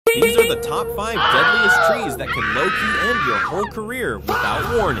These are the top 5 deadliest trees that can low-key end your whole career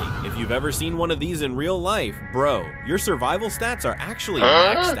without warning. If you've ever seen one of these in real life, bro, your survival stats are actually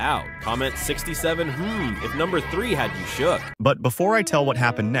maxed out. Comment 67 if number 3 had you shook. But before I tell what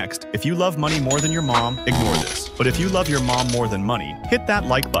happened next, if you love money more than your mom, ignore this. But if you love your mom more than money, hit that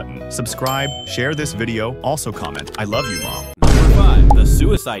like button, subscribe, share this video, also comment, I love you, mom. Number 5. The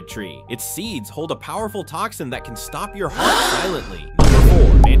Suicide Tree. Its seeds hold a powerful toxin that can stop your heart silently. Number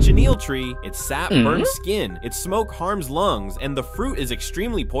 4. Manchineel Tree. Its sap burns skin, its smoke harms lungs, and the fruit is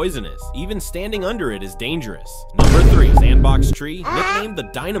extremely poisonous. Even standing under it is dangerous. Number 3. Sandbox Tree, nicknamed the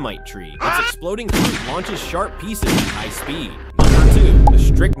Dynamite Tree. Its exploding fruit launches sharp pieces at high speed. Number 2. The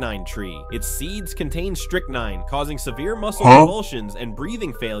Strychnine Tree. Its seeds contain strychnine, causing severe muscle convulsions and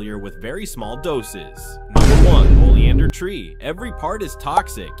breathing failure with very small doses. Number 1. Oleander Tree. Every part is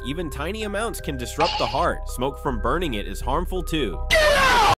toxic. Even tiny amounts can disrupt the heart. Smoke from burning it is harmful too.